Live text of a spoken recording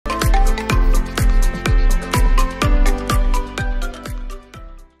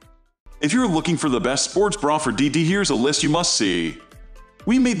If you're looking for the best sports bra for DD, here's a list you must see.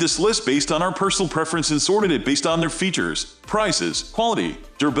 We made this list based on our personal preference and sorted it based on their features, prices, quality,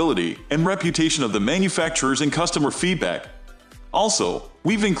 durability, and reputation of the manufacturers and customer feedback. Also,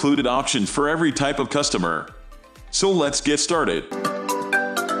 we've included options for every type of customer. So let's get started.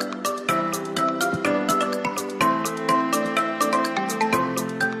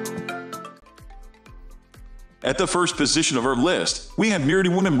 At the first position of our list, we have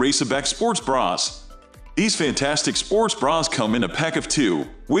Mirity Women Racerback Sports Bras. These fantastic sports bras come in a pack of 2,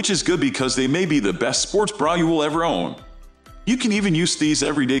 which is good because they may be the best sports bra you will ever own. You can even use these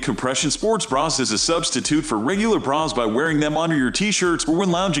everyday compression sports bras as a substitute for regular bras by wearing them under your t-shirts or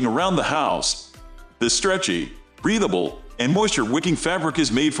when lounging around the house. The stretchy, breathable, and moisture-wicking fabric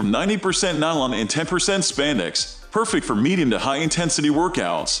is made from 90% nylon and 10% spandex, perfect for medium to high-intensity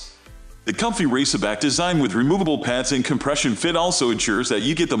workouts. The comfy Racerback design with removable pads and compression fit also ensures that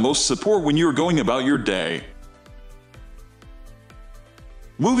you get the most support when you are going about your day.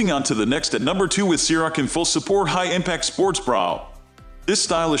 Moving on to the next at number 2 with Syrokan Full Support High Impact Sports Bra. This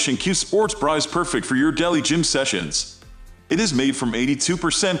stylish and cute sports bra is perfect for your daily gym sessions. It is made from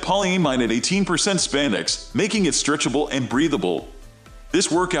 82% polyamide and 18% spandex, making it stretchable and breathable. This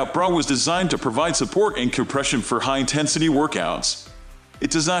workout bra was designed to provide support and compression for high-intensity workouts. It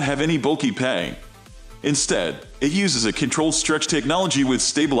does not have any bulky padding. Instead, it uses a controlled stretch technology with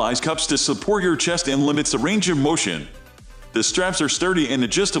stabilized cups to support your chest and limits the range of motion. The straps are sturdy and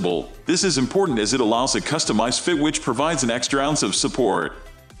adjustable. This is important as it allows a customized fit which provides an extra ounce of support.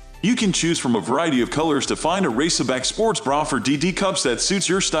 You can choose from a variety of colors to find a Racerback sports bra for DD cups that suits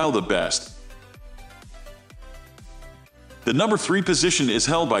your style the best. The number 3 position is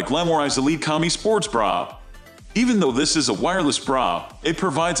held by Glamorise Elite Cami Sports Bra. Even though this is a wireless bra, it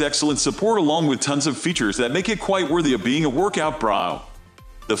provides excellent support along with tons of features that make it quite worthy of being a workout bra.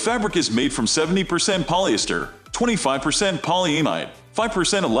 The fabric is made from 70% polyester, 25% polyamide,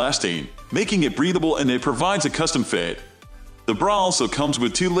 5% elastane, making it breathable, and it provides a custom fit. The bra also comes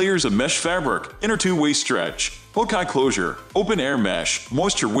with 2 layers of mesh fabric, inner two-way stretch, hook eye closure, open air mesh,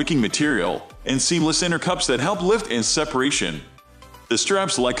 moisture-wicking material, and seamless inner cups that help lift and separation. The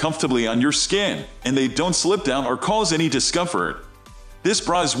straps lie comfortably on your skin, and they don't slip down or cause any discomfort. This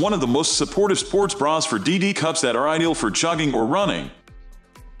bra is one of the most supportive sports bras for DD cups that are ideal for jogging or running.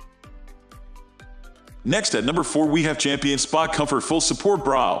 Next at number 4 we have Champion Spot Comfort Full Support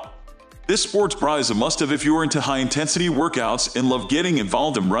Bra. This sports bra is a must-have if you are into high-intensity workouts and love getting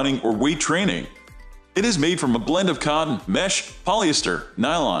involved in running or weight training. It is made from a blend of cotton, mesh, polyester,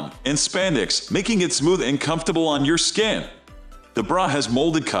 nylon, and spandex, making it smooth and comfortable on your skin. The bra has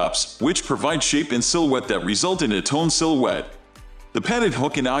molded cups, which provide shape and silhouette that result in a toned silhouette. The padded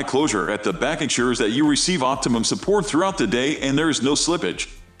hook and eye closure at the back ensures that you receive optimum support throughout the day and there is no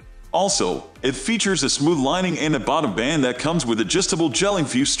slippage. Also, it features a smooth lining and a bottom band that comes with adjustable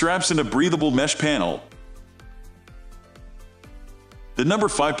gel-infused straps and a breathable mesh panel. The number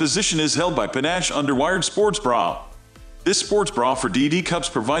 5 position is held by Panache Underwired Sports Bra. This sports bra for DD cups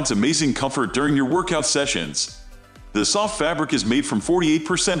provides amazing comfort during your workout sessions. The soft fabric is made from 48%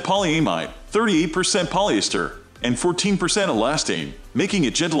 polyamide, 38% polyester, and 14% elastane, making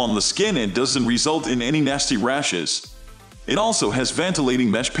it gentle on the skin and doesn't result in any nasty rashes. It also has ventilating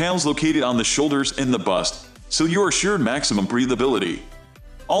mesh panels located on the shoulders and the bust, so you are assured maximum breathability.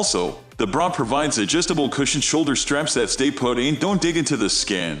 Also, the bra provides adjustable cushioned shoulder straps that stay put and don't dig into the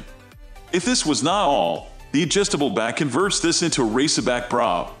skin. If this was not all, the adjustable back converts this into a Racerback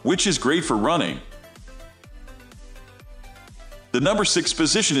bra, which is great for running. The number 6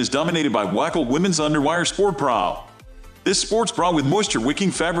 position is dominated by Wacoal Women's Underwire Sport Bra. This sports bra with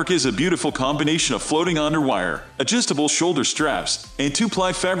moisture-wicking fabric is a beautiful combination of floating underwire, adjustable shoulder straps, and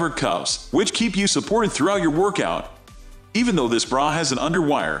 2-ply fabric cuffs, which keep you supported throughout your workout. Even though this bra has an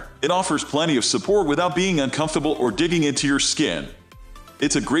underwire, it offers plenty of support without being uncomfortable or digging into your skin.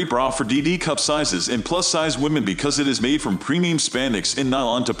 It's a great bra for DD cup sizes and plus-size women because it is made from premium spandex and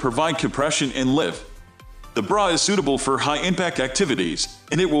nylon to provide compression and lift. The bra is suitable for high-impact activities,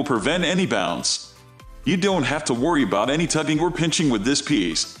 and it will prevent any bounce. You don't have to worry about any tugging or pinching with this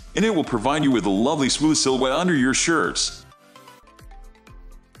piece, and it will provide you with a lovely smooth silhouette under your shirts.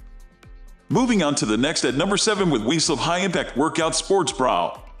 Moving on to the next at number 7 with Wingslove High Impact Workout Sports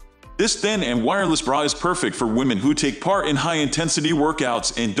Bra. This thin and wireless bra is perfect for women who take part in high-intensity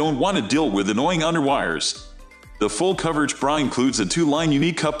workouts and don't want to deal with annoying underwires. The full coverage bra includes a 2-line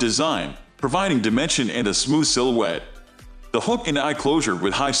unique cup design, providing dimension and a smooth silhouette. The hook and eye closure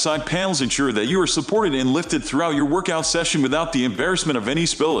with high side panels ensure that you are supported and lifted throughout your workout session without the embarrassment of any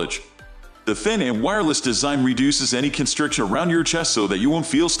spillage. The thin and wireless design reduces any constriction around your chest so that you won't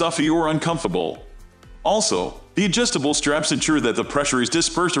feel stuffy or uncomfortable. Also, the adjustable straps ensure that the pressure is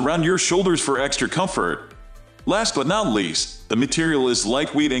dispersed around your shoulders for extra comfort. Last but not least, the material is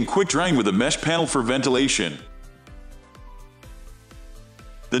lightweight and quick drying with a mesh panel for ventilation.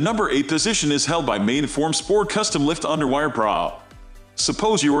 The number 8 position is held by Maidenform Sport Custom Lift Underwire Bra.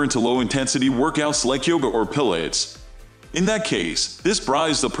 Suppose you are into low-intensity workouts like yoga or Pilates. In that case, this bra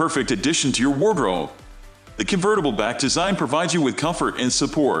is the perfect addition to your wardrobe. The convertible back design provides you with comfort and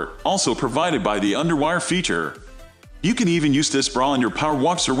support, also provided by the Underwire feature. You can even use this bra on your power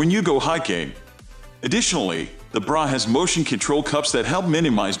walks or when you go hiking. Additionally, the bra has motion control cups that help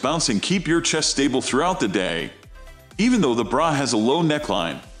minimize bounce and keep your chest stable throughout the day. Even though the bra has a low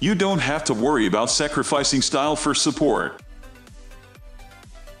neckline, you don't have to worry about sacrificing style for support.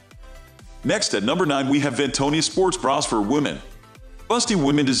 Next at number 9 we have Vantonia sports bras for women. Busty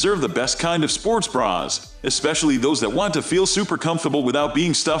women deserve the best kind of sports bras, especially those that want to feel super comfortable without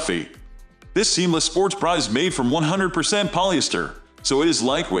being stuffy. This seamless sports bra is made from 100% polyester, so it is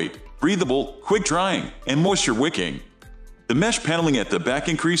lightweight, breathable, quick drying, and moisture wicking. The mesh paneling at the back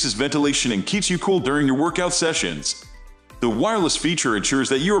increases ventilation and keeps you cool during your workout sessions. The wireless feature ensures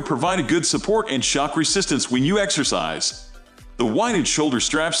that you are provided good support and shock resistance when you exercise. The widened shoulder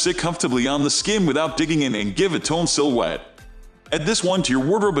straps sit comfortably on the skin without digging in and give a toned silhouette. Add this one to your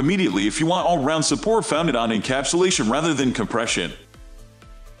wardrobe immediately if you want all-round support founded on encapsulation rather than compression.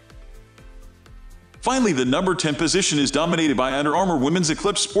 Finally, the number 10 position is dominated by Under Armour Women's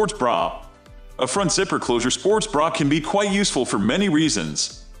Eclipse Sports Bra. A front zipper closure sports bra can be quite useful for many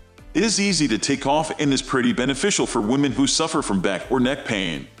reasons. It is easy to take off and is pretty beneficial for women who suffer from back or neck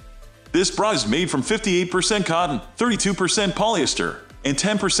pain. This bra is made from 58% cotton, 32% polyester, and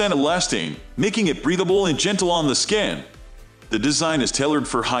 10% elastane, making it breathable and gentle on the skin. The design is tailored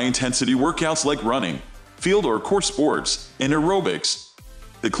for high-intensity workouts like running, field or court sports, and aerobics.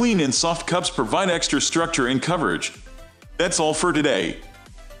 The clean and soft cups provide extra structure and coverage. That's all for today.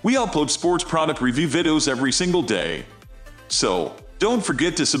 We upload sports product review videos every single day. So, don't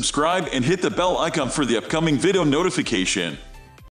forget to subscribe and hit the bell icon for the upcoming video notification.